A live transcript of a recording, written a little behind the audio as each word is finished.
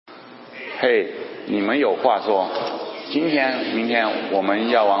嘿，你们有话说，今天明天我们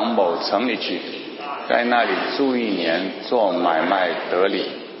要往某城里去，在那里住1年，做买卖得利。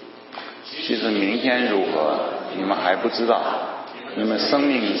其实明天如何，你们还不知道。你们生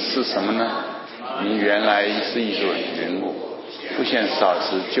命是什么呢？你原来是一种云雾，出现少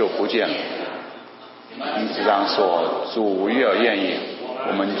时就不见了。你这样说，主要愿意，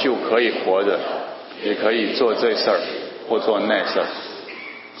我们就可以活着，也可以做这事儿或做那事儿。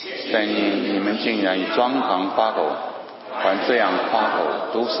但你们竟然以装狂夸口，凡这样夸口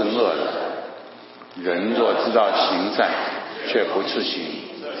都是恶的。人若知道行善，却不去行，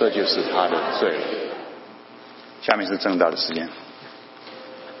这就是他的罪了。下面是正道的时间。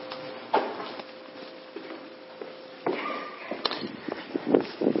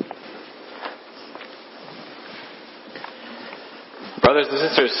Brothers and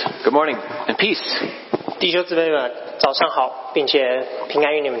sisters, good morning and peace. 弟兄姊妹们，早上好，并且平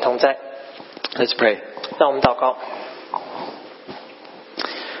安与你们同在。Let's pray. 让我们祷告。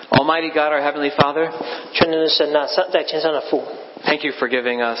Almighty God, our Heavenly Father, 全能的神啊，在天上的父， thank you for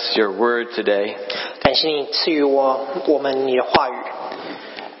giving us your word today. 感谢你赐予我们你的话语。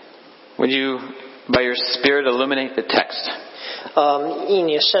Would you, by your Spirit, illuminate the text? 以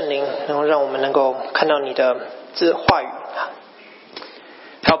你的圣灵，然后让我们能够看到你的话语。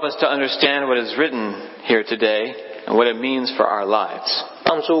Help us to understand what is written here today and what it means for our lives.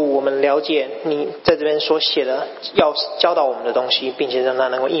 帮助我们了解你在这边所写的要教导我们的东西，并且让它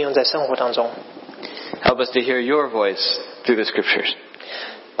能够应用在生活当中。Help us to hear your voice through the scriptures.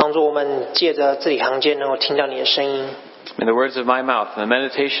 帮助我们借着字里行间能够听到你的声音。May the words of my mouth and the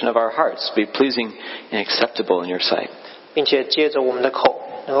meditation of our hearts be pleasing and acceptable in your sight. 并且借着我们的口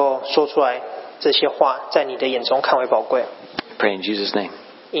能够说出来这些话，在你的眼中看为宝贵。Pray in Jesus' name.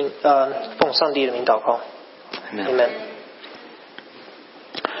 奉上帝的名祷告。Amen.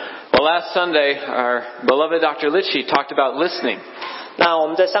 Well, last Sunday, our beloved Dr. Litchi talked about listening. 那我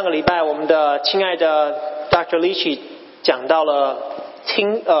们在上个礼拜，我们的亲爱的 Dr. Litchi 讲到了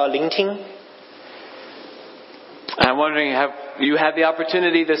聆听。I'm wondering, have you had the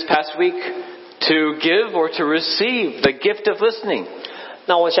opportunity this past week to give or to receive the gift of listening?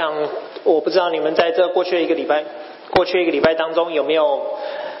 那我不知道你们在这过去一个礼拜当中有没有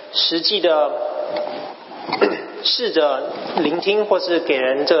实际的试着聆听，或是给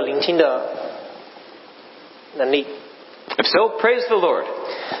人这个聆听的能力。If so, praise the Lord.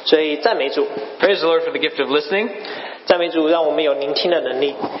 所以赞美主。Praise the Lord for the gift of listening. 赞美主，让我们有聆听的能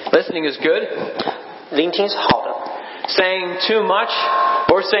力。Listening is good. 聆听是好的。Saying too much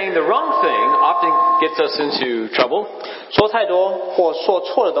or saying the wrong thing often gets us into trouble. 说太多或说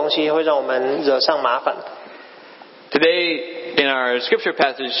错的东西会让我们惹上麻烦。Today, in our scripture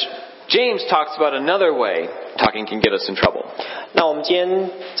passage, James talks about another way talking can get us in trouble. 那我们今天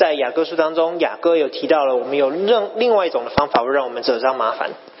在雅各书当中，雅各有提到了我们有另外一种的方法会让我们惹上麻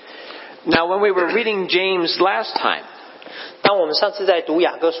烦。Now, when we were reading James last time, 当我们上次在读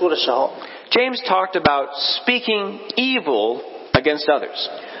雅各书的时候， James talked about speaking evil against others.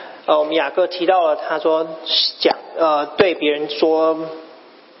 我们雅各提到了他说对别人说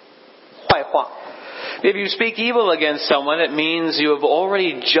坏话。If you speak evil against someone, it means you have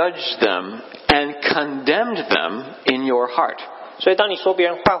already judged them and condemned them in your heart. 所以当你说别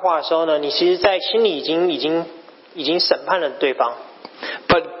人坏话的时候呢，你其实在心里已经审判了对方。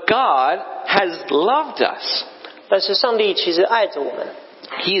But God has loved us. 但是上帝其实爱着我们。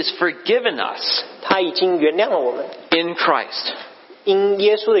He has forgiven us. 他已经原谅了我们。In Christ. 因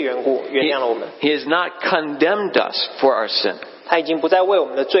耶稣的缘故原谅了我们。He has not condemned us for our sin. 他已经不再为我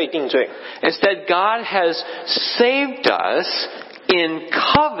们的罪定罪。Instead, God has saved us in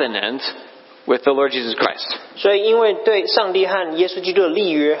covenant with the Lord Jesus Christ. 所以因为对上帝和耶稣基督的立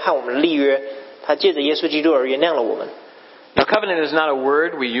约和我们的立约，他借着耶稣基督而原谅了我们。Now, covenant is not a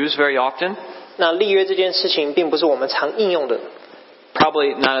word we use very often. 那立约这件事情并不是我们常应用的。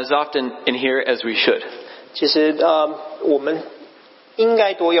Probably not as often in here as we should. 其实我们应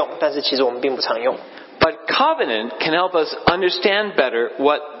该多用，但是其实我们并不常用。But covenant can help us understand better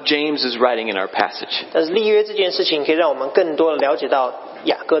what James is writing in our passage. 但是立约这件事情可以让我们更多的了解到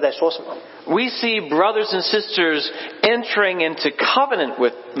雅各在说什么。We see brothers and sisters entering into covenant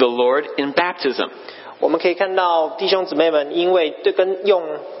with the Lord in baptism. 我们可以看到弟兄姊妹们因为用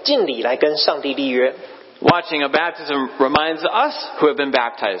敬礼来跟上帝立约。Watching a baptism reminds us who have been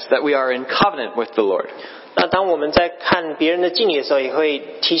baptized that we are in covenant with the Lord. 那当我们在看别人的敬礼的时候，也会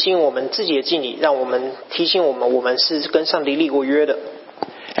提醒我们自己的敬礼，让我们提醒我们是跟上帝立过约的。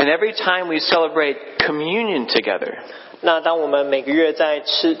And every time we celebrate communion together, 那当我们每个月在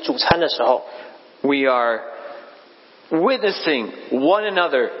吃主餐的时候， we are witnessing one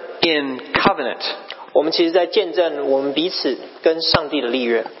another in covenant. 我们其实在见证我们彼此跟上帝的立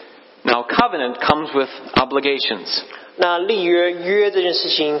约。Now, covenant comes with obligations. 那立约这件事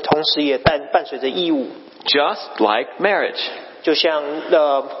情，同时也伴随着义务， Just like marriage. 就像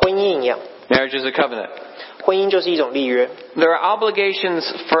婚姻一样。Marriage is a covenant. 婚姻就是一种立约。There are obligations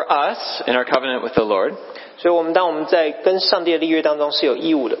for us in our covenant with the Lord. 所以当我们在跟上帝的立约当中是有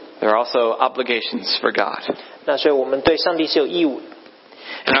义务的。There are also obligations for God. 那所以我们对上帝是有义务的。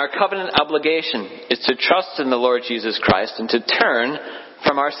And our covenant obligation is to trust in the Lord Jesus Christ and to turn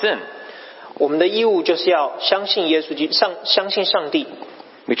from our sin. 我们的义务就是要相信耶稣相信上帝。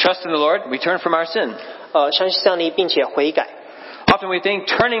We trust in the Lord, we turn from our sin. 相信上帝并且悔改。Often we think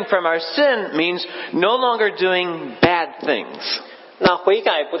turning from our sin means no longer doing bad things. 那悔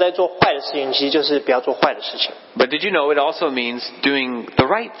改不再做坏的事情，其实就是不要做坏的事情。But did you know it also means doing the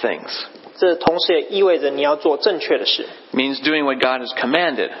right things? 这同时也意味着你要做正确的事。It means doing what God has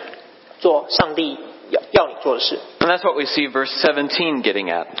commanded. 做上帝要你做的事。And that's what we see verse 17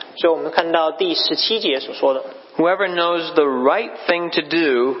 getting at. 所以我们看到第17节所说的。Whoever knows the right thing to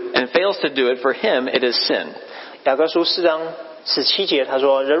do and fails to do it, for him it is sin. 雅各书4章17节他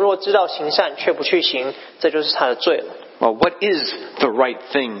说：人若知道行善却不去行，这就是他的罪了。Well, what is the right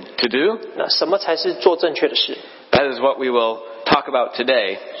thing to do? 那什么才是做正确的事？ That is what we will talk about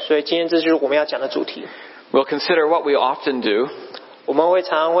today. 所以今天这就是我们要讲的主题。We'll consider what we often do. 我们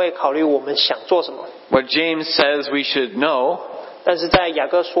常常会考虑我们想做什么。What James says we should know. 但是在雅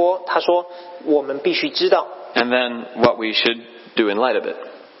各他说我们必须知道。And then what we should do in light of it.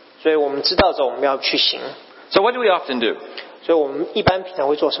 所以我们知道之后我们要去行。So what do we often do? 所以我们一般平常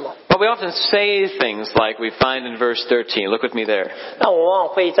会做什么？ Well, we often say things like we find in verse 13. Look with me there. 那我们往往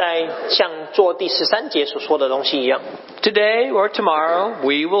会像做第13节所说的东西一样。Today or tomorrow,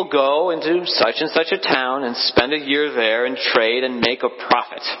 we will go into such and such a town and spend a year there and trade and make a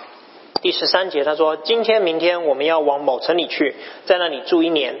profit. 第13节他说：今天明天我们要往某城里去，在那里住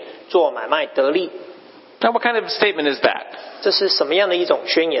1年，做买卖得利。Now, what kind of statement is that? 这是什么样的一种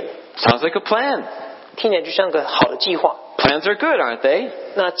宣言？ Sounds like a plan. 听起来就像个好的计划。Plans are good, aren't they?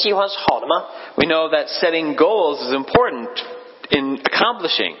 那计划是好的吗？ We know that setting goals is important in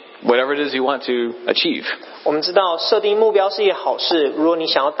accomplishing whatever it is you want to achieve. 我们知道设定目标是一件好事，如果你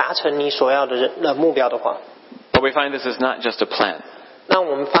想要达成你所要的目标的话。 But we find this is not just a plan. 那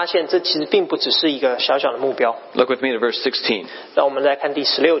我们发现这其实并不只是一个小小的目标。 Look with me to verse 16. 让我们来看第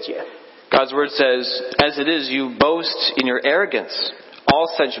16节。 God's word says, As it is, you boast in your arrogance. All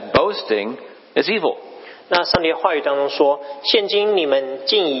such boasting is evil. 那上帝的话语当中说：现今你们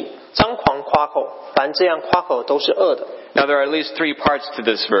竟以张狂夸口，凡这样夸口都是恶的。 Now there are at least 3 parts to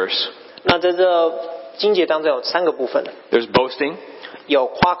this verse. 那在这经节当中有3个部分， There's boasting, 有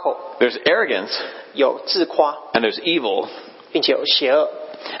夸口， there's arrogance, 有自夸， and there's evil. 并且有邪恶。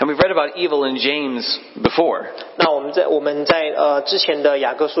 And we've read about evil in James before. 那我们在之前的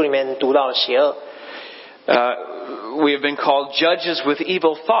雅各书里面读到了邪恶。We have been called judges with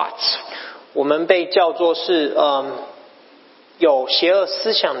evil thoughts. 我们被叫做是有邪恶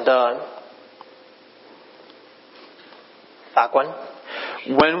思想的法官。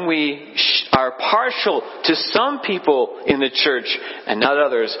 When we are partial to some people in the church and not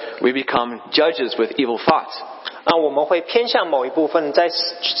others, we become judges with evil thoughts. 那我们会偏向某一部分，在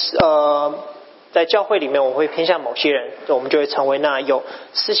教会里面，我们会偏向某些人，我们就会成为那有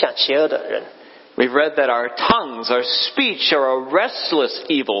思想邪恶的人。 We've read that our tongues, our speech are a restless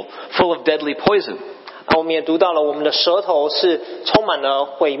evil, full of deadly poison. 我们也读到了我们的舌头是充满了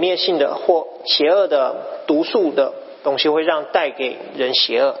毁灭性的或邪恶的毒素的东西，会带给人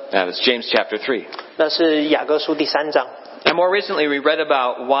邪恶。 That is James chapter 3. 那是雅各书第3章。 And more recently, we read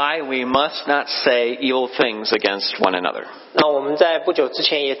about why we must not say evil things against one another. 那我们在不久之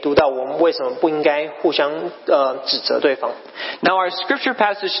前也读到，我们为什么不应该互相指责对方。 Now, our scripture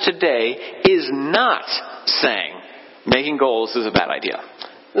passage today is not saying making goals is a bad idea.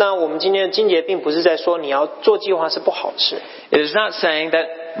 那我们今天的经节并不是在说你要做计划是不好的事。 It is not saying that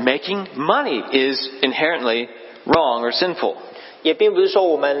making money is inherently wrong or sinful. 也并不是说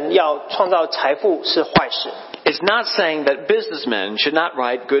我们要创造财富是坏事。 It's not saying that businessmen should not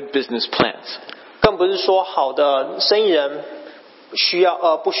write good business plans. 更不是说好的生意人不需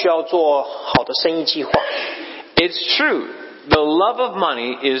要做好的生意计划。 It's true. The love of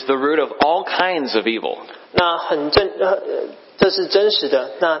money is the root of all kinds of evil. 那这是真实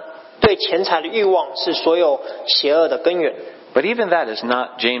的。那对钱财的欲望是所有邪恶的根源。 But even that is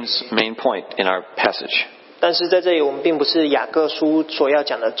not James' main point in our passage. 但是在这里我们并不是雅各书所要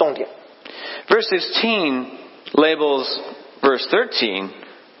讲的重点。 Verse 16 labels verse 13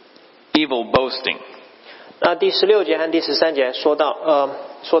 evil boasting. 那第16节和第13节说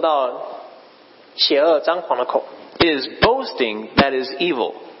到邪恶张狂的口。It is boasting that is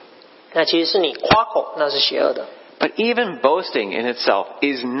evil. 那其实是你夸口，那是邪恶的。But even boasting in itself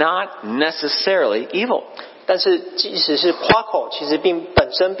is not necessarily evil. 但是即使是夸口，其实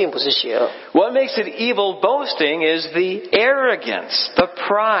本身并不是邪恶。What makes it evil boasting is the arrogance, the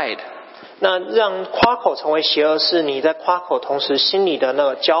pride. 那让夸口成为邪恶，是你在夸口同时心里的那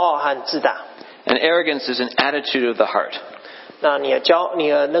个骄傲和自大。And arrogance is an attitude of the heart. 那你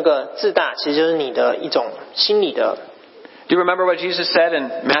的那个自大，其实就是你的一种心理的。Do you remember what Jesus said in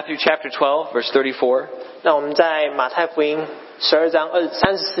Matthew chapter 12, verse 34? 那我们在马太福音12章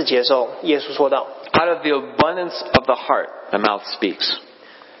34节的时候，耶稣说到 Out of the abundance of the heart, the mouth speaks.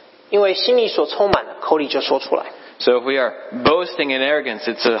 因为心里所充满的，口里就说出来。So if we are boasting in arrogance,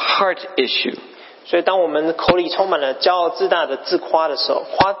 it's a heart issue. 所以当我们口里充满了骄傲自大的自夸的时候，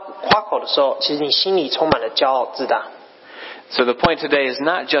夸口的时候，其实你心里充满了骄傲自大。So the point today is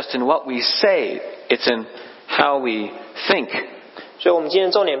not just in what we say, it's in how we think. 所以我们今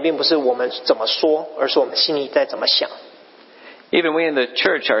天重点并不是我们怎么说，而是我们心里在怎么想。Even we in the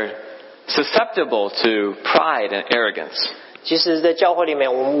church are susceptible to pride and arrogance. 其实在教会里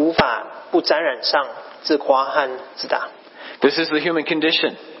面，我们无法不沾染上自夸和自大。 This is the human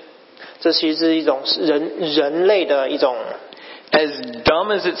condition. 这其实是一种人类的一种。 As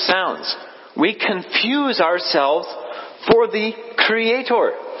dumb as it sounds, we confuse ourselves for the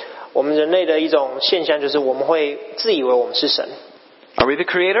Creator. 我们人类的一种现象就是我们会自以为我们是神。 Are we the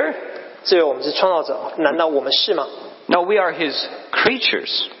Creator? 自以为我们是创造者，难道我们是吗？ No, we are His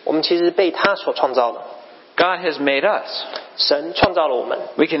creatures. 我们其实被他所创造的。 God has made us. 神创造了我们。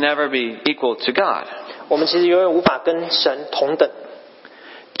 We can never be equal to God. 我们其实永远无法跟神同等。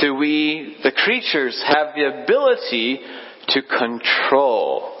 Do we, the creatures, have the ability to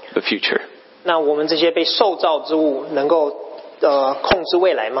control the future? 那我们这些被受造之物能够控制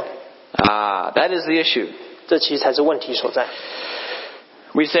未来吗？ That is the issue. 这其实才是问题所在。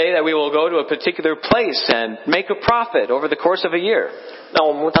 We say that we will go to a particular place and make a profit over the course of a year. 那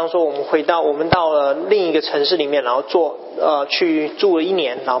我们当说我们到了另一个城市里面，然后去住了1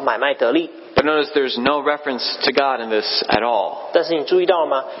年，然后买卖得利。 But notice there's no reference to God in this at all. 但是你注意到了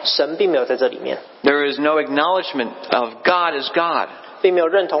吗？神并没有在这里面。 There is no acknowledgement of God as God. 并没有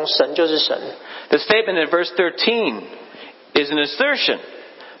认同神就是神。 The statement in verse 13 is an assertion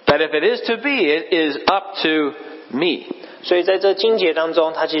that if it is to be, it is up to me. 所以在这经节当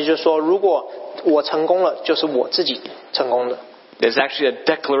中，他其实就说，如果我成功了，就是我自己成功的。 There's actually a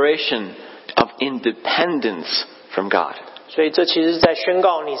declaration of independence from God. 所以这其实是在宣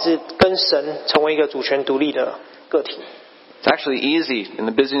告你是跟神成为一个主权独立的个体。 It's actually easy in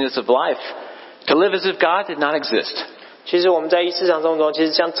the busyness of life to live as if God did not exist. 其实我们在日常生活中，其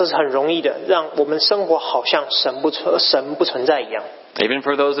实这是很容易的，让我们生活好像神不存在一样。 Even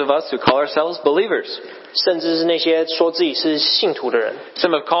for those of us who call ourselves believers. 甚至是那些说自己是信徒的人。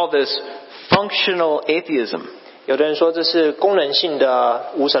 Some have called this functional atheism. 有的人说这是功能性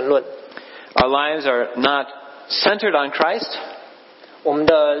的无神论。 Our lives are not centered on Christ. 我们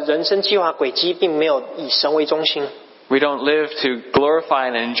的人生计划轨迹并没有以神为中心。 We don't live to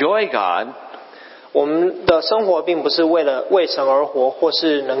glorify and enjoy God. 我们的生活并不是为神而活，或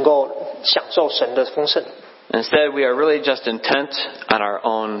是能够享受神的丰盛。 Instead, we are really just intent on our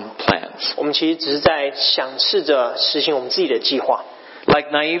own plans. 我们其实只是在试着实行我们自己的计划。 Like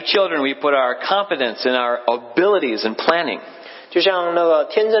naive children, we put our confidence in our abilities and planning. 就像那个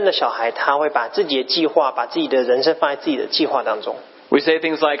天真的小孩，他会把自己的计划，把自己的人生放在自己的计划当中。 We say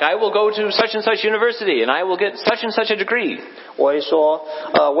things like, I will go to such and such university and I will get such and such a degree. 我会说，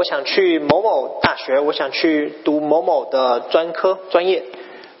我想去某某大学，我想去读某某的专业。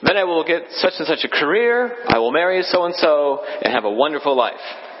 Then I will get such and such a career. I will marry so and so and have a wonderful life.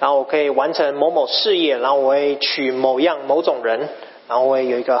 然后我可以完成某某事业，然后我会娶某种人，然后我会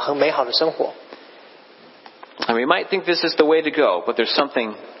有一个很美好的生活。 And we might think this is the way to go, but there's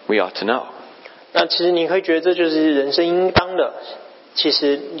something we ought to know. 那其实你会觉得这就是人生应当的，其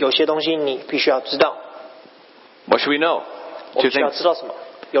实有些东西你必须要知道。 What should we know? 我 Two 们需要 things. 知道什么？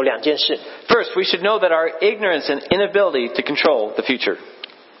有2件事。 First, we should know that our ignorance and inability to control the future.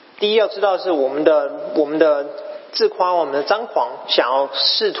 第一要知道的是我们的自夸，我们的张狂，想要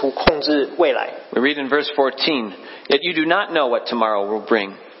试图控制未来。 We read in verse 14, Yet you do not know what tomorrow will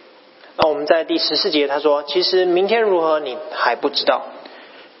bring. 那我们在第14节他说，其实明天如何你还不知道。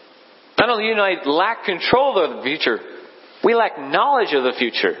 Not only do you not lack control of the future, we lack knowledge of the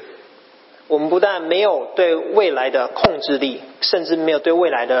future. 我们不但没有对未来的控制力，甚至没有对未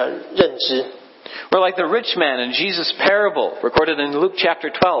来的认知。 We're like the rich man in Jesus' parable recorded in Luke chapter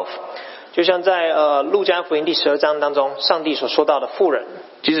 12. 就像在路加福音第12章当中，上帝所说到的妇人。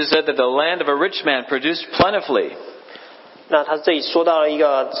Jesus said that the land of a rich man produced plentifully. 那他这里说到了一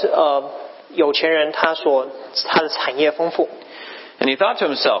个有钱人，他的产业丰富。And he thought to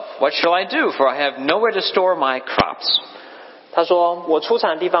himself, what shall I do? For I have nowhere to store my crops. 他说：“我出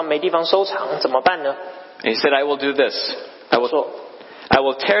产的地方没地方收藏，怎么办呢？” And he said, I will do this. I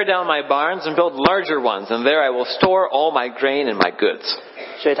will tear down my barns and build larger ones, and there I will store all my grain and my goods.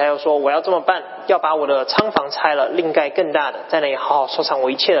 所以他又说：“我要这么办，要把我的仓房拆了，另盖更大的，在那里好好收藏我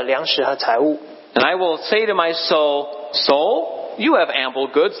一切的粮食和财物。” And I will say to my soul, Soul, you have ample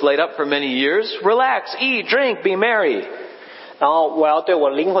goods laid up for many years. Relax, eat, drink, be merry. 然后我要对我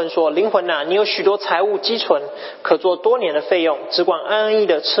灵魂说：“灵魂啊，你有许多财物积存，可做多年的费用，只管安安逸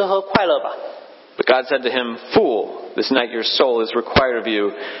的吃喝快乐吧。” But God said to him, Fool, this night your soul is required of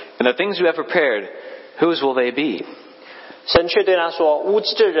you, and the things you have prepared, whose will they be? 神却对他说：“无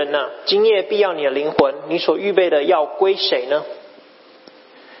知的人啊，今夜必要你的灵魂，你所预备的要归谁呢？”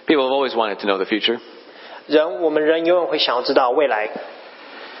 People have always wanted to know the future. 我们人永远会想要知道未来。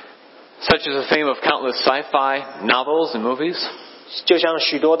Such is the fame of countless sci-fi novels and movies. 就像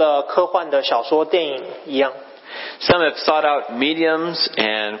许多的科幻的小说、电影一样。Some have sought out mediums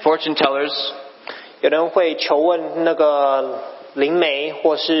and fortune tellers. 有人会求问那个灵媒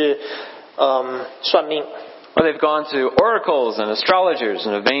或是算命。Or they've gone to oracles and astrologers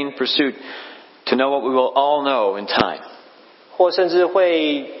in a vain pursuit to know what we will all know in time. 或甚至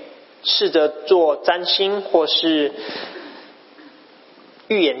会试着做占星或是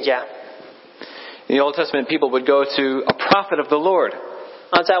预言家。In the Old Testament, people would go to a prophet of the Lord.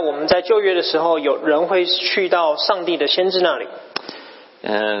 那我们在旧约的时候，有人会去到上帝的先知那里。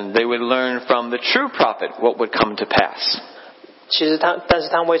And they would learn from the true prophet what would come to pass. 但是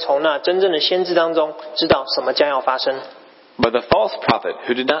他们会从那真正的先知当中知道什么将要发生。But the false prophet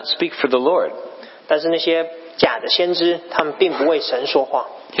who did not speak for the Lord, 但是那些假的先知，他们并不为神说话。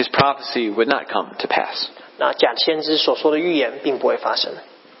his prophecy would not come to pass. 那假的先知所说的预言并不会发生。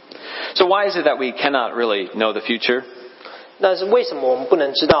So why is it that we cannot really know the future? 但是为什么我们不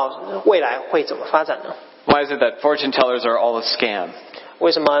能知道未来会怎么发展呢？ Why is it that fortune tellers are all a scam?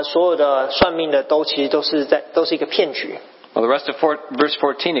 为什么所有的算命的其实都是一个骗局？ Well, the rest of verse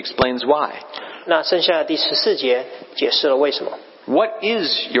 14 explains why. 那剩下的第14节解释了为什么。What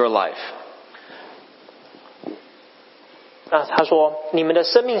is your life? 那他说：“你们的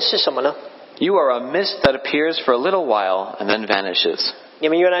生命是什么呢？ You are a mist that appears for a little while and then vanishes. 你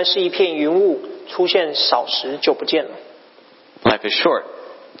们原来是一片云雾，出现少时就不见了。 Life is short.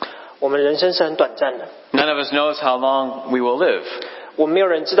 我们人生是很短暂的， None of us knows how long we will live. 我们没有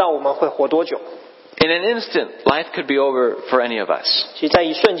人知道我们会活多久。 In an instant, life could be over for any of us. 其实，在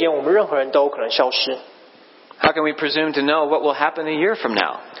一瞬间，我们任何人都有可能消失。 How can we presume to know what will happen a year from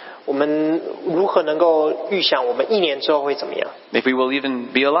now? 我们如何能够预想我们1年之后会怎么样？ If we will even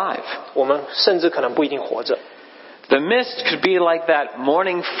be alive? 我们甚至可能不一定活着。 The mist could be like that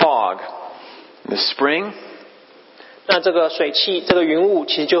morning fog in the spring. 那这个水汽，这个云雾，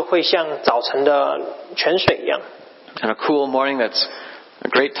其实就会像早晨的泉水一样。 On a cool morning, that's a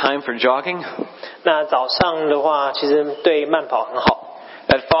great time for jogging. 那早上的话，其实对慢跑很好。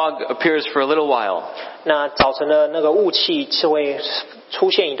 That fog appears for a little while. 那早晨的那个雾气是会出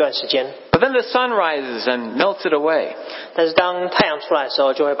现一段时间， But then the sun rises and melts it away. 但是当太阳出来的时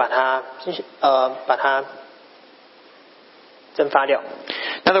候，就会把它蒸发掉。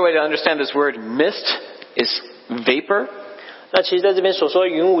 Another way to understand this word mist is vapor. 那其实在这边所说的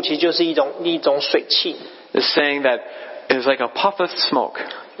云雾，其实就是一种水汽， It's saying that it is like a puff of smoke.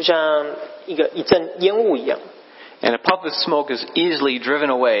 就像一阵烟雾一样。 And a puff of smoke is easily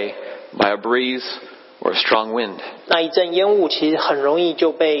driven away by a breeze or a strong wind. 那一阵烟雾其实很容易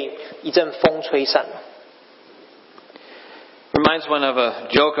就被一阵风吹散了。 Reminds one of a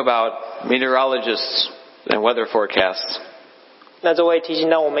joke about meteorologists and weather forecasts. 那这会提醒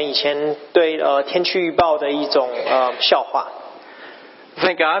到我们以前对天气预报的一种笑话。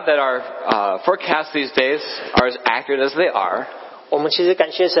 Thank God that our forecasts these days are as accurate as they are. 我们其实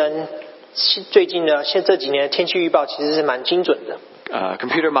感谢神，最近的这几年的天气预报其实是蛮精准的。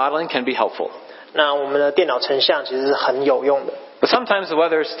 Computer modeling can be helpful. 那我们的电脑成像其实是很有用的。 But sometimes the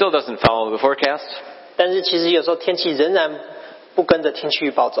weather still doesn't follow the forecast. 但是其实有时候天气仍然不跟着天气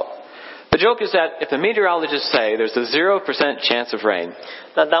预报走。 The joke is that if the meteorologists say there's a 0% chance of rain,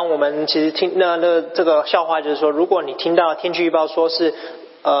 那当我们其实这个笑话就是说，如果你听到天气预报说是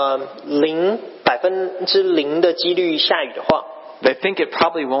0% 的几率下雨的话， they think it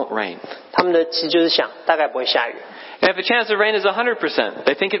probably won't rain. 他们的其实就是想大概不会下雨。 And if the chance of rain is 100%,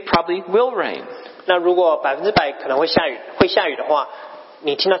 they think it probably will rain. 那如果100%可能会下雨的话，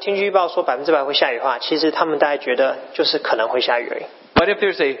你听到天气预报说100%会下雨的话，其实他们大概觉得就是可能会下雨而已。But if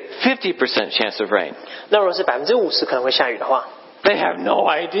there's a 50% chance of rain, 那如果是50%可能会下雨的话， they have no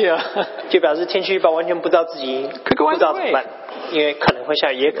idea. 就表示天气预报完全不知道自己 Could go 不 either 知道怎么办， way. 因为可能会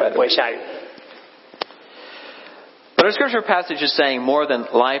下雨，也可能不会下雨。 But our scripture passage is saying more than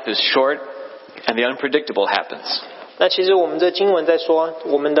life is short and the unpredictable happens. 那其实我们这经文在说，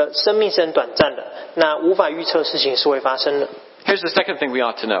我们的生命是很短暂的，那无法预测的事情是会发生的。 Here's the second thing we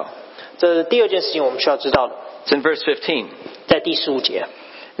ought to know. 这是第二件事情我们需要知道的， It's in verse 15. 在第15节，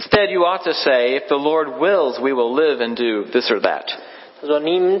 Instead, you ought to say, if the Lord wills, we will live and do this or that. 他说：“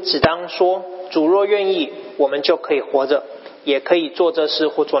你们只当说，主若愿意，我们就可以活着，也可以做这事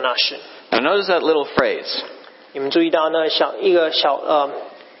或做那事。” Now notice that little phrase. 你们注意到那一个小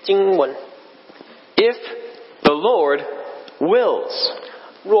经文， If the Lord wills.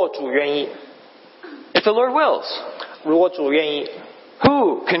 若主愿意， If the Lord wills. 如果主愿意，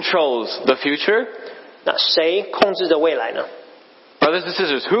 Who controls the future? 那谁控制着未来呢？ Brothers and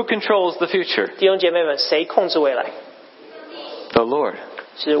sisters, who controls the future? 弟兄姐妹们，谁控制未来？ The Lord.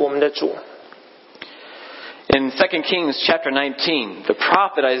 是我们的主。 In 2 Kings chapter 19, the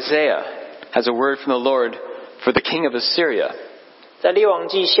prophet Isaiah has a word from the Lord for the king of Assyria. 在列王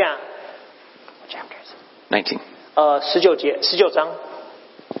记下 19. 19章，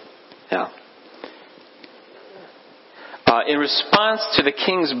 Yeah. In response to the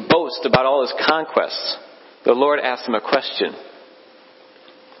king's boast about all his conquests, the Lord asked him a question.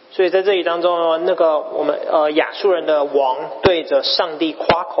 所以在这里当中呢，那个我们亚述人的王对着上帝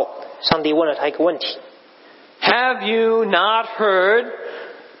夸口，上帝问了他一个问题。 Have you not heard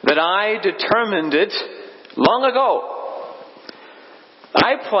that I determined it long ago?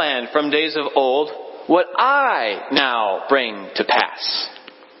 I planned from days of old what I now bring to pass.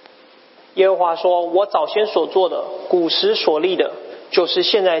 耶和华说：“我早先所做的，古时所立的，就是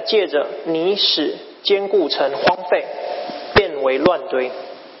现在借着你使坚固城荒废，变为乱堆。”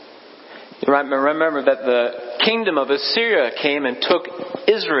 Remember that the kingdom of Assyria came and took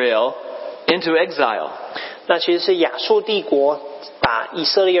Israel into exile. 那其实是亚述帝国把以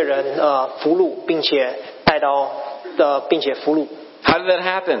色列人俘虏，并且带到并且俘虏。 How did that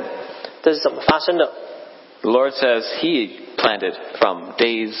happen? 这是怎么发生的？ The Lord says He planned it from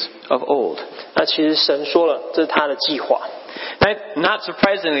days of old. 那其实神说了，这是他的计划。 Not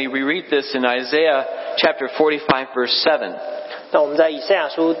surprisingly, we read this in Isaiah chapter 45, verse 7. 那我们在以赛亚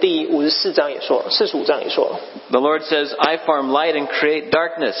书第45章也说了 The Lord says, I form light and create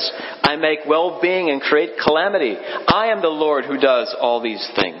darkness. I make well-being and create calamity. I am the Lord who does all these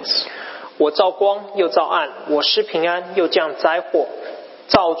things. 我造光又造暗，我施平安又降灾祸，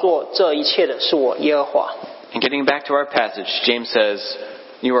造作这一切的是我耶和华。 And getting back to our passage, James says,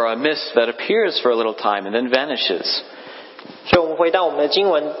 you are a mist that appears for a little time and then vanishes. 所以我们回到我们的经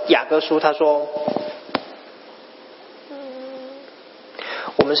文雅各书，他说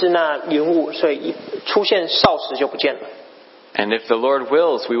我们是那云雾，所以一出现少时就不见了。 And if the Lord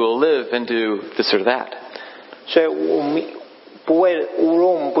wills, we will live and do this or that. 所以我们如果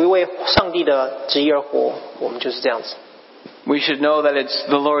我们不为上帝的旨意而活，我们就是这样子。 We should know that it's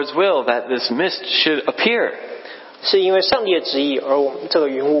the Lord's will that this mist should appear. 是因为上帝的旨意而我们这个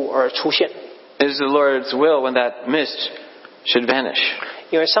云雾而出现， It is the Lord's will when that mist should vanish.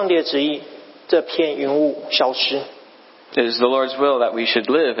 因为上帝的旨意这片云雾消失， It is the Lord's will that we should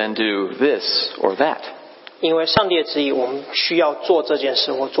live and do this or that. 因为上帝的旨意我们需要做这件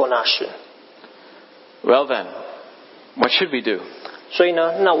事或做那事。 Well then, what should we do? 所以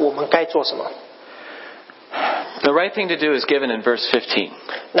呢，那我们该做什么？ The right thing to do is given in verse 15.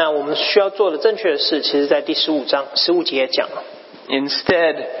 那我们需要做的正确的事，其实在第15章15节讲了。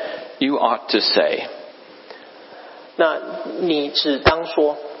 Instead, you ought to say. 那你只当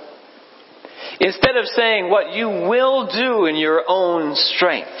说， Instead of saying what you will do in your own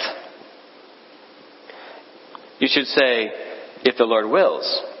strength, you should say, if the Lord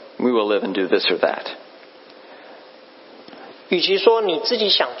wills, we will live and do this or that. 与其说你自己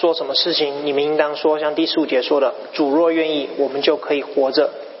想做什么事情，你们应当说，像第15节说的，主若愿意，我们就可以活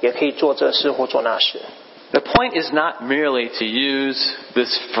着，也可以做这事或做那事。 The point is not merely to use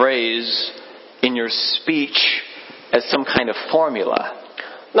this phrase in your speech as some kind of formula.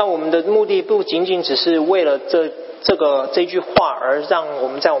 那我们的目的不仅仅只是为了这句话而让我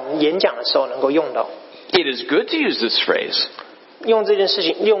们在我们演讲的时候能够用到。 It is good to use this phrase 用这件事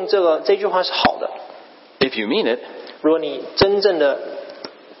情，用这句话是好的。 if you mean it. 如果你真正的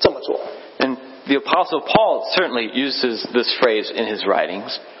这么做， And the Apostle Paul certainly uses this phrase in his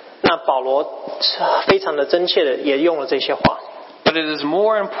writings. 那保罗非常的真切的也用了这些话。 But it is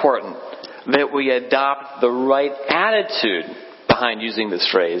more important that we adopt the right attitude behind using this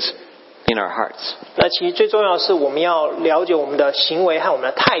phrase in our hearts. 那其实最重要的是，我们要了解我们的行为和我们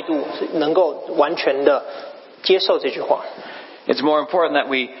的态度，能够完全的接受这句话。It's more important that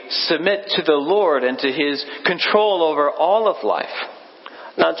we submit to the Lord and to His control over all of life.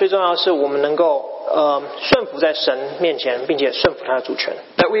 那最重要的是，我们能够顺服在神面前，并且顺服他的主权。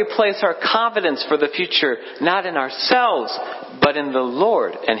That we place our confidence for the future not in ourselves, but in the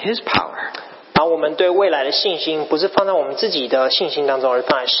Lord and His power. 把我们对未来的信心，不是放在我们自己的信心当中，而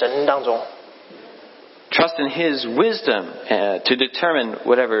放在神当中。Trust in His wisdom to determine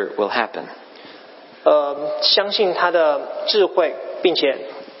whatever will happen. 相信他的智慧，并且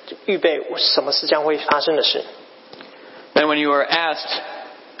预备什么事将会发生的事。And when you are asked,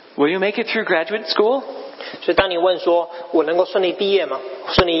 will you make it through graduate school? 所以当你问说，我能够顺利毕业吗？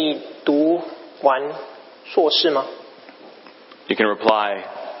顺利读完硕士吗？ You can reply,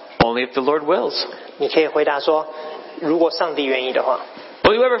 only if the Lord wills. 你可以回答说，如果上帝愿意的话。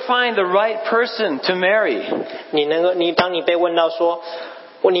Will you ever find the right person to marry? 当你被问到说，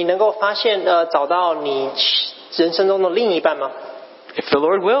你能够发现找到你人生中的另一半吗？ If the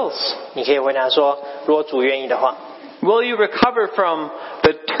Lord wills. 你可以回答说，如果主愿意的话。Will you recover from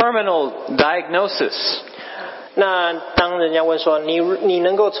the terminal diagnosis? 那当人家问说，你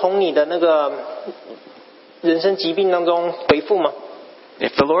能够从你的那个人生疾病当中恢复吗？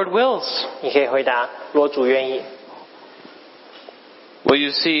 If the Lord wills. 你可以回答，如果主愿意。Will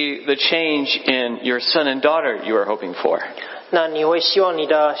you see the change in your son and daughter you are hoping for? 那你会希望你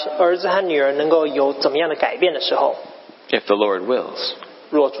的儿子和女儿能够有怎么样的改变的时候？ If the Lord wills.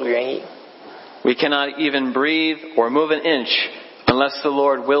 若主愿意。We cannot even breathe or move an inch unless the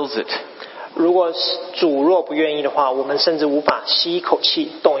Lord wills it. 如果主若不愿意的话，我们甚至无法吸一口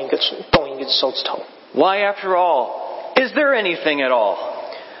气，动一个手指头。Why, after all, is there anything at all?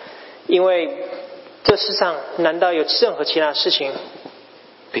 因为这世上难道有任何其他事情？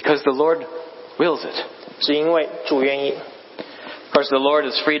 Because the Lord wills it. 只因为主愿意。Of course, the Lord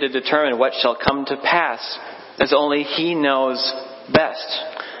is free to determine what shall come to pass, as only He knows best.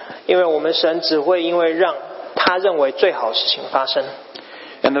 因为我们神只会因为让他认为最好的事情发生。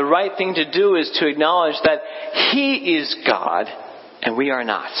And the right thing to do is to acknowledge that He is God and we are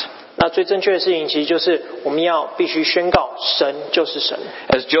not. 那最正确的事情其实就是我们必须宣告神就是神。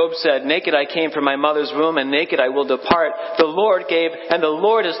As Job said, naked I came from my mother's womb and naked I will depart. The Lord gave and the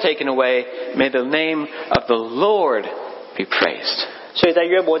Lord has taken away. May the name of the Lord be praised. 所以在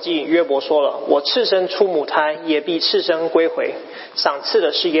约伯记，约伯说了，我赤身出母胎，也必赤身归回。赏赐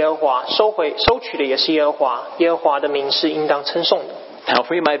的是耶和华，收取的也是耶和华。耶和华的名是应当称颂的。Now,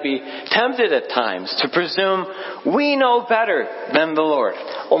 we might be tempted at times to presume we know better than the Lord.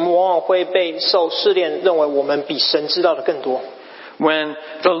 我们往往会被受试炼，认为我们比神知道的更多。When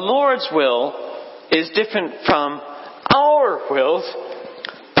the Lord's will is different from our wills,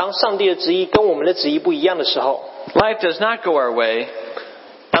 当上帝的旨意跟我们的旨意不一样的时候， life does not go our way.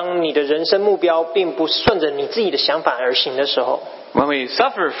 当你的人生目标并不顺着你自己的想法而行的时候， When we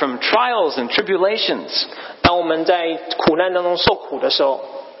suffer from trials and tribulations, 当我们在苦难当中受苦的时候，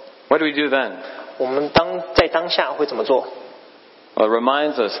 what do we do then? 我们在当下会怎么做？ Well, it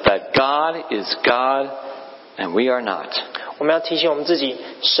reminds us that God is God and we are not. 我们要提醒我们自己，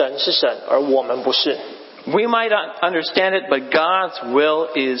神是神，而我们不是。We might not understand it, but God's will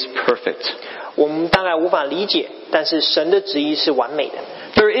is perfect. 我们大概无法理解，但是神的旨意是完美的。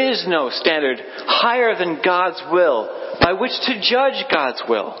There is no standard higher than God's will by which to judge God's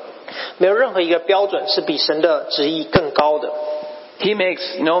will. 没有任何一个标准是比神的旨意更高的。 He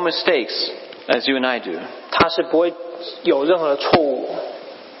makes no mistakes, as you and I do. 他是不会有任何的错误，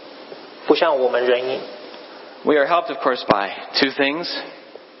不像我们人 We are helped, of course, by two things.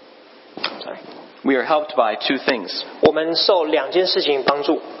 We are helped by two things. 我们受两件事情帮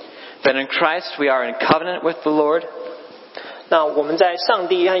助。 That in Christ we are in covenant with the Lord. 那我们在上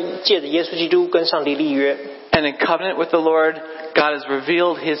帝借着耶稣基督跟上帝立约。 And in covenant with the Lord, God has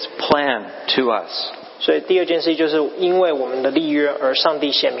revealed His plan to us. 所以第二件事就是因为我们的立约，而上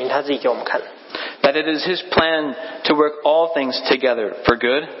帝显明他自己给我们看。 That it is His plan to work all things together for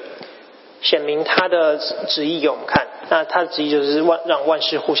good. 显明他的旨意给我们看，那他的旨意就是让万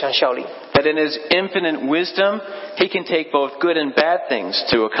事互相效力。 That in His infinite wisdom, He can take both good and bad things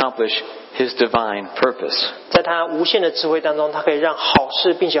to accomplish His divine purpose. 在他无限的智慧当中，他可以让好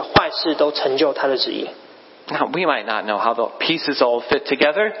事并且坏事都成就他的旨意。 Now, we might not know how the pieces all fit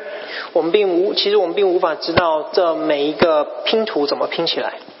together. 其实我们并无法知道这每一个拼图怎么拼起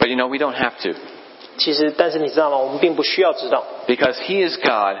来。 But you know, we don't have to. 但是你知道吗？我们并不需要知道， Because He is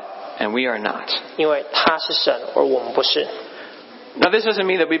God and we are not. 因为他是神，而我们不是。 Now, this doesn't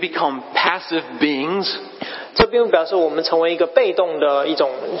mean that we become passive beings. 这并不表示我们成为一个被动的一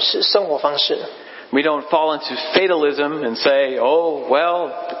种生活方式。We don't fall into fatalism and say, "Oh, well,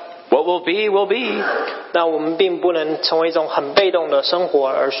 what will be, will be." 那我们并不能成为一种很被动的生活，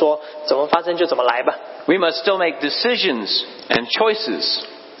而说怎么发生就怎么来吧。We must still make decisions and choices.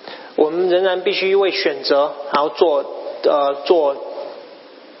 我们仍然必须为选择，然后做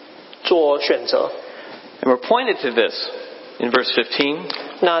选择。And we're pointed to this in verse 15.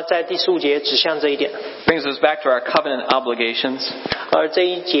 那在第15节指向这一点， Brings us back to our covenant obligations. 而这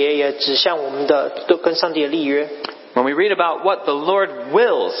一节也指向我们的跟上帝的立约。When we read about what the Lord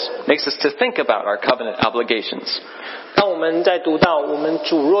wills, makes us to think about our covenant obligations. 当我们在读到我们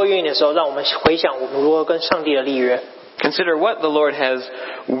主若愿意的时候，让我们回想我们如何跟上帝的立约。Consider what the Lord has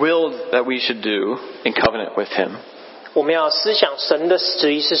willed that we should do in covenant with Him. 我们要思想神的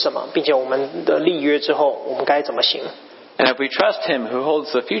旨意是什么，并且我们的立约之后，我们该怎么行。And if we trust Him who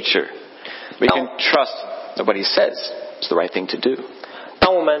holds the future, we can trust that what He says is the right thing to do.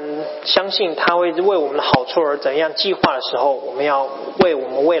 当我们相信他会为我们的好处而怎样计划的时候，我们要为我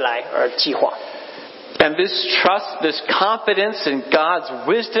们未来而计划。And this trust, this confidence in God's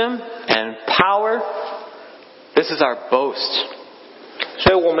wisdom and power, this is our boast.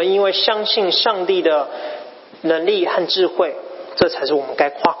 所以我们因为相信上帝的能力和智慧，这才是我们该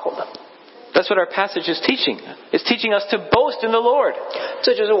夸口的。That's what our passage is teaching. It's teaching us to boast in the Lord.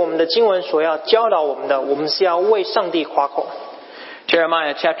 这就是我们的经文所要教导我们的，我们是要为上帝夸口。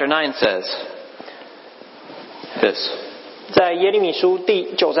Jeremiah chapter 9 says this. 在耶利米书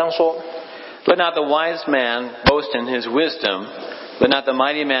第9章说 Let not the wise man boast in his wisdom. Let not the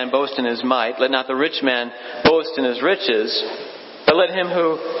mighty man boast in his might. Let not the rich man boast in his riches. But let him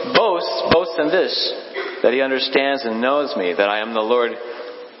who boasts, boast in this, that he understands and knows me, that I am the Lord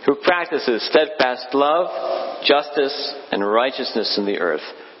who practices steadfast love, justice, and righteousness in the earth.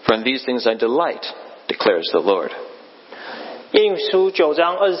 For in these things I delight, declares the Lord. 耶利米书9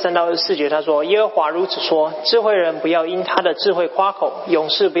章23到24节，他说：耶和华如此说，智慧人不要因他的智慧夸口，勇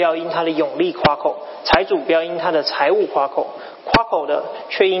士不要因他的勇力夸口，财主不要因他的财物夸口，夸口的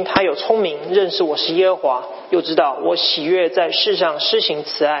却因他有聪明，认识我是耶和华，又知道我喜悦在世上施行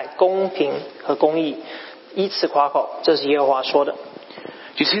慈爱、公平和公义，以此夸口。这是耶和华说的。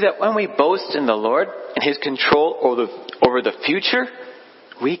Do you see that when we boast in the Lord and His control over the future,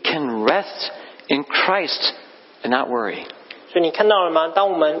 we can rest in Christ and not worry. 所以你看到了吗？当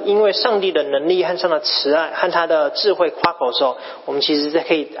我们因为上帝的能力和上帝的慈爱和他的智慧夸口的时候，我们其实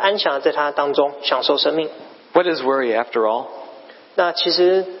可以安详的在他当中享受生命。What is worry after all? 那其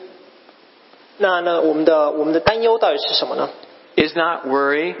实，我们的担忧到底是什么呢？ Is not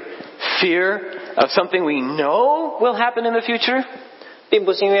worry fear of something we know will happen in the future? 并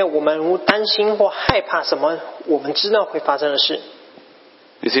不是因为我们担心或害怕什么我们知道会发生的事。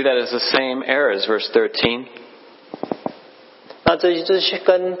You see that as the same error as verse 13. 那这是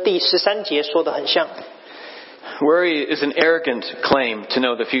跟第13节说的很像。Worry is an arrogant claim to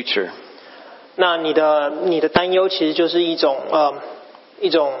know the future. 那你的担忧其实就是一种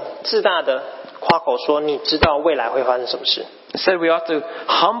自大的夸口，说你知道未来会发生什么事。Instead, we ought to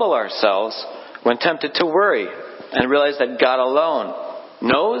humble ourselves when tempted to worry and realize that God alone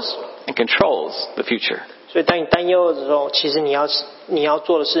knows and controls the future. 所以当你担忧的时候，其实你要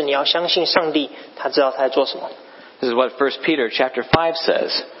做的是，你要相信上帝，他知道他在做什么。This is what 1 Peter chapter 5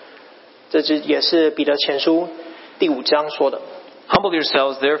 says. 这也是彼得前书第5章说的。Humble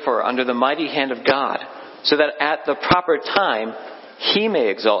yourselves, therefore, under the mighty hand of God, so that at the proper time He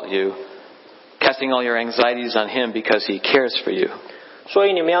may exalt you, casting all your anxieties on Him because He cares for you. 所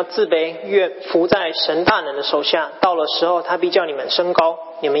以你们要自卑，愿服在神大能的手下。到了时候，他必叫你们升高。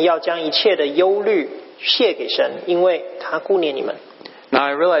你们要将一切的忧虑卸给神，因为他顾念你们。Now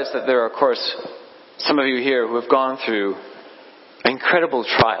I realize that there are, of course, some of you here who have gone through incredible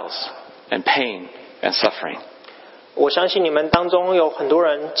trials and pain and suffering. 我相信你们当中有很多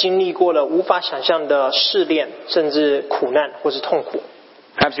人经历过了无法想象的试炼，甚至苦难或是痛苦。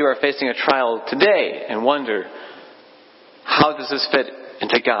Perhaps you are facing a trial today and wonder, how does this fit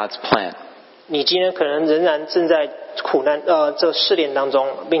into God's plan? 你今天可能仍然正在苦难这试炼当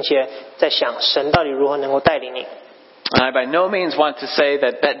中，并且在想神到底如何能够带领你。I by no means want to say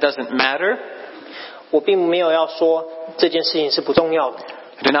that doesn't matter. 我并没有要说这件事情是不重要的。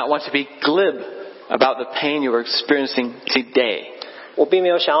I do not want to be glib about the pain you are experiencing today. 我并没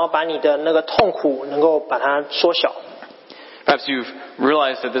有想要把你的那个痛苦能够把它缩小。Perhaps you've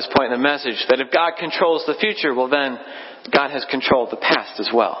realized at this point in the message that if God controls the future, well then God has controlled the past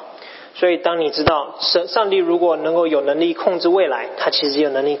as well. 所以当你知道上帝如果能够有能力控制未来，他其实有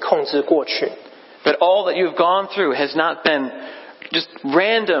能力控制过去。That all that you've gone through has not been just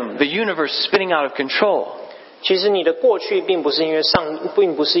random, the universe spinning out of control. 其实你的过去并不是因为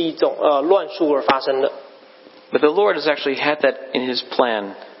并不是一种乱数而发生的。But the Lord has actually had that in His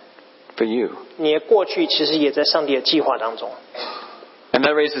plan for you. 你的过去其实也在上帝的计划当中。And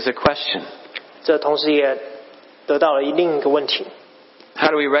that raises a question. 这同时也得到了另一个问题。How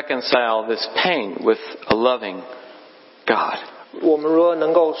do we reconcile this pain with a loving God? 我们如何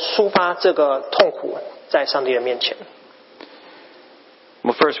能够抒发这个痛苦在上帝的面前？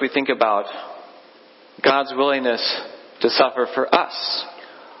 Well, first we think about God's willingness to suffer for us.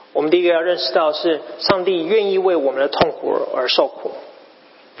 我们第一个要认识到是上帝愿意为我们的痛苦而受苦。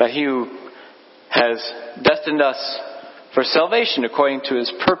That He who has destined us for salvation according to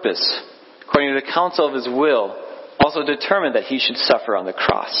His purpose, according to the counsel of His will, also determined that He should suffer on the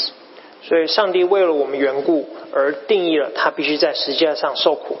cross. 所以上帝为了我们缘故而定义了他必须在十字架上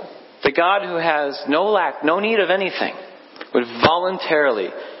受苦。 The God who has no lack, no need of anything, would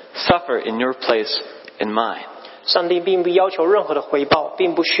voluntarily suffer in your place and mine. 上帝并不要求任何的回报，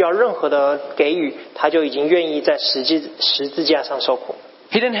并不需要任何的给予，他就已经愿意在十字架上受苦。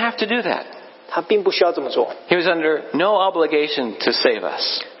 He didn't have to do that. 他并不需要这么做， He was under no obligation to save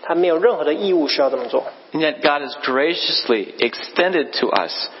us. 他没有任何的义务需要这么做。 And yet God has graciously extended to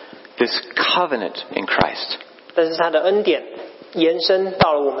us this covenant in Christ. 但是他的恩典延伸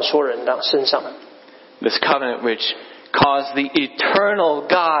到了我们所有人的身上。 This covenant which caused the eternal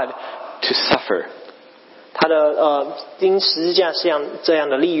God to suffer. 他的因十字架这样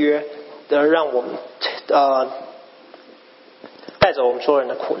的立约，让我们带走我们所有人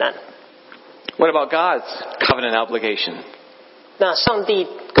的苦难。 What about God's covenant obligation? 那上帝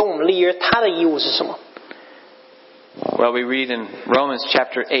跟我们立约，他的义务是什么？ Well, we read in Romans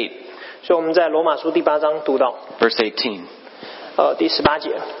chapter 8, 所以我们在罗马书第8章读到 verse 18. 第18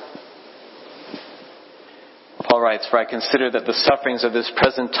节。 Paul writes, "For I consider that the sufferings of this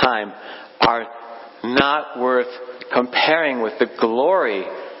present time are not worth comparing with the glory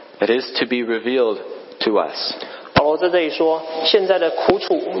that is to be revealed to us." 保罗在这里说，现在的苦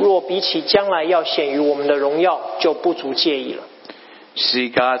楚若比起将来要显于我们的荣耀，就不足介意了。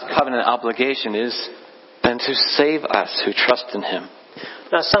 See, God's covenant obligation is then to save us who trust in Him.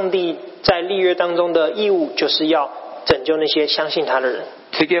 那上帝在立约当中的义务，就是要拯救那些相信他的人。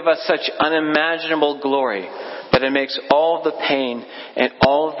 To give us such unimaginable glory that it makes all of the pain and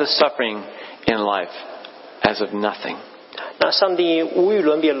all of the suffering in life as of nothing. 那上帝无与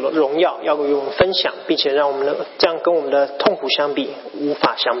伦比的荣耀要与我们分享，并且让我们这样跟我们的痛苦相比，无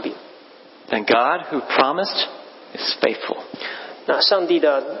法相比。 And God who promised is faithful. 那上帝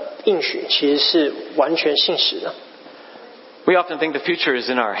的应许其实是完全信实的。 We often think the future is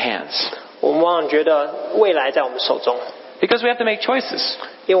in our hands 我们往往觉得未来在我们手中， because we have to make choices.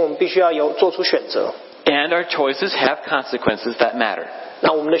 因为我们必须要做出选择。 And our choices have consequences that matter.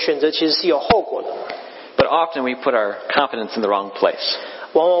 那我们的选择其实是有后果的。 But often we put our confidence in the wrong place.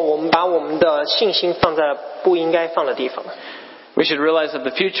 往往我们把我们的信心放在不应该放的地方。 We should realize that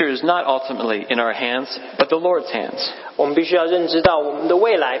the future is not ultimately in our hands, but the Lord's hands. 我们必须要认知到，我们的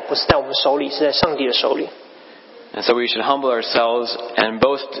未来不是在我们手里，是在上帝的手里。 And so we should humble ourselves and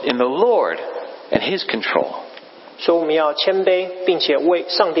boast in the Lord and His control. 所以我们要谦卑，并且为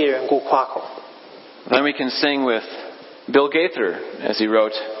上帝的缘故夸口。 Then we can sing with Bill Gaither as he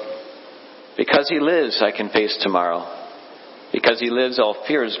wrote, "Because He lives, I can face tomorrow. Because He lives, all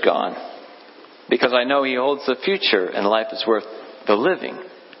fear is gone. Because I know He holds the future and life is worth the living,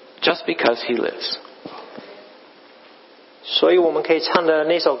 just because He lives." 所以我们可以唱的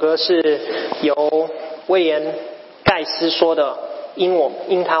那首歌是由威廉盖斯说的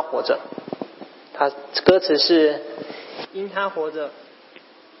因他活着。他歌词是因他活着，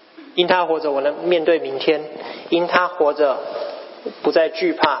因他活着我能面对明天，因他活着不再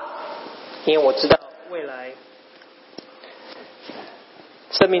惧怕，因为我知道未来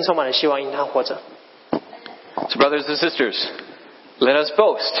生命充满了希望，因他活着。 So brothers and sisters, let us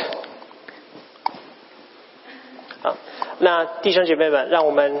boast. 好，那弟兄姐妹们，让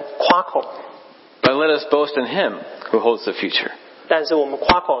我们夸口。 But let us boast in Him who holds the future. 但是我们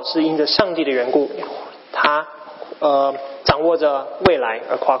夸口是因着上帝的缘故，他掌握着未来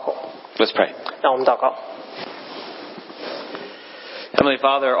而夸口。 Let's pray. 让我们祷告。 Heavenly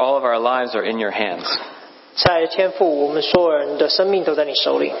Father, all of our lives are in your hands. 在天父，我们所有人的生命都在你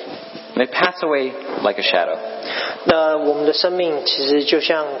手里。 They pass away like a shadow. 那我们的生命其实就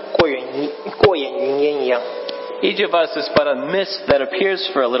像过眼云烟一样。 Each of us is but a mist that appears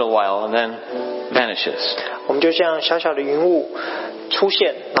for a little while and then vanishes. 我们就像小小的云雾出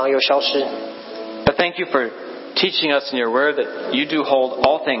现，然后又消失。 But thank you for teaching us in your word that you do hold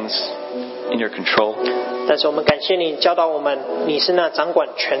all things in your control. 但是我们感谢你教导我们，你是那掌管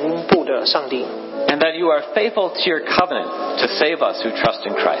全部的上帝。And that you are faithful to your covenant to save us who trust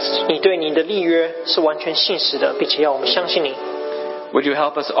in Christ. 你对你的立约是完全信实的，并且要我们相信你。Would you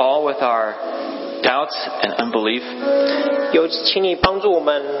help us all with our doubts and unbelief? 请你帮助我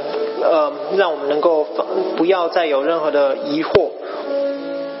们，让我们能够不要再有任何的疑惑。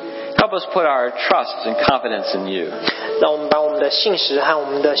Help us put our trust and confidence in you. 让我们把我们的信实和我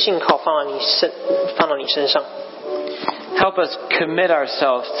们的信靠放到你身上。Help us commit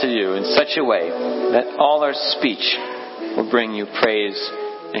ourselves to you in such a way that all our speech will bring you praise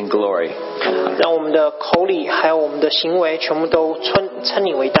and glory. 让我们的口里还有我们的行为全部都称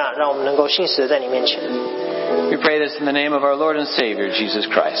你为大，让我们能够信实的在你面前。We pray this in the name of our Lord and Savior, Jesus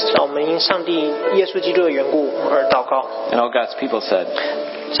Christ. 让我们因上帝耶稣基督的缘故而祷告。And all God's people said,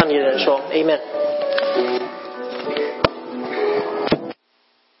 上帝的人说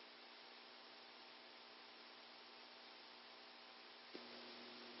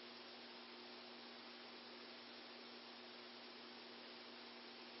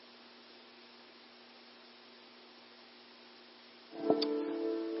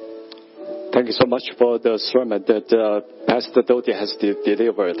you so much for the sermon that Pastor Doty has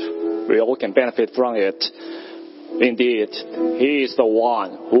delivered. We all can benefit from it. Indeed, He is the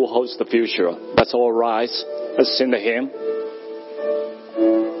one who holds the future. Let's all rise. Let's sing the hymn.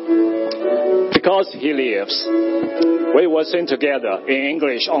 Because He lives, we will sing together in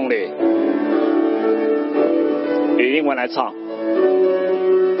English only. 以英文来唱。